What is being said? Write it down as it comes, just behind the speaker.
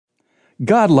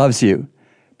God loves you.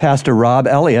 Pastor Rob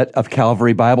Elliott of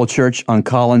Calvary Bible Church on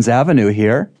Collins Avenue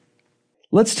here.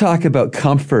 Let's talk about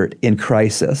comfort in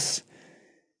crisis.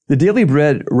 The Daily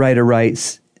Bread writer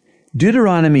writes,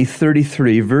 Deuteronomy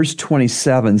 33 verse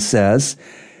 27 says,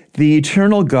 "The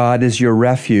eternal God is your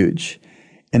refuge,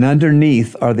 and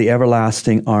underneath are the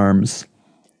everlasting arms."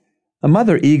 A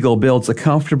mother eagle builds a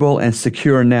comfortable and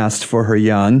secure nest for her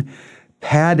young,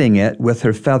 padding it with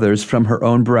her feathers from her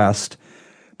own breast.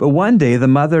 But one day the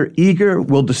mother eagle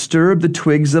will disturb the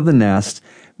twigs of the nest,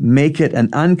 make it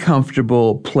an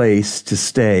uncomfortable place to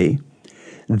stay.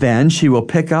 Then she will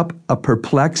pick up a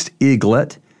perplexed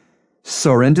eaglet,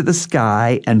 soar into the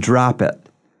sky, and drop it.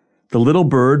 The little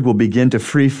bird will begin to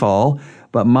free fall,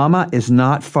 but Mama is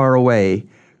not far away.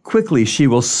 Quickly she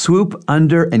will swoop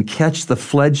under and catch the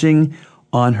fledgling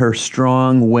on her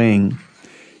strong wing.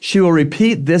 She will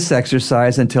repeat this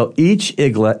exercise until each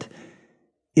eaglet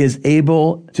is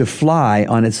able to fly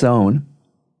on its own.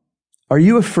 Are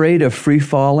you afraid of free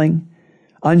falling?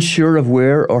 Unsure of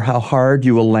where or how hard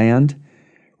you will land?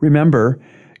 Remember,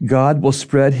 God will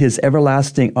spread his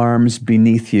everlasting arms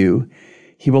beneath you.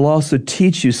 He will also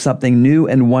teach you something new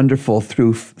and wonderful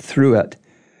through it.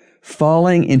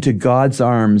 Falling into God's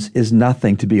arms is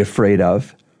nothing to be afraid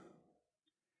of.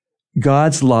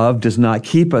 God's love does not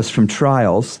keep us from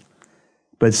trials,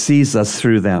 but sees us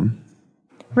through them.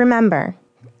 Remember,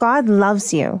 God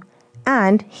loves you,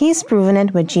 and he's proven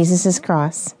it with Jesus'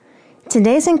 cross.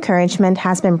 Today's encouragement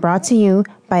has been brought to you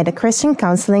by the Christian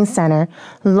Counseling Center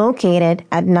located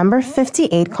at number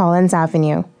 58 Collins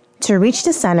Avenue. To reach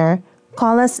the center,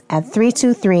 call us at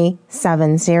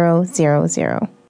 323-7000.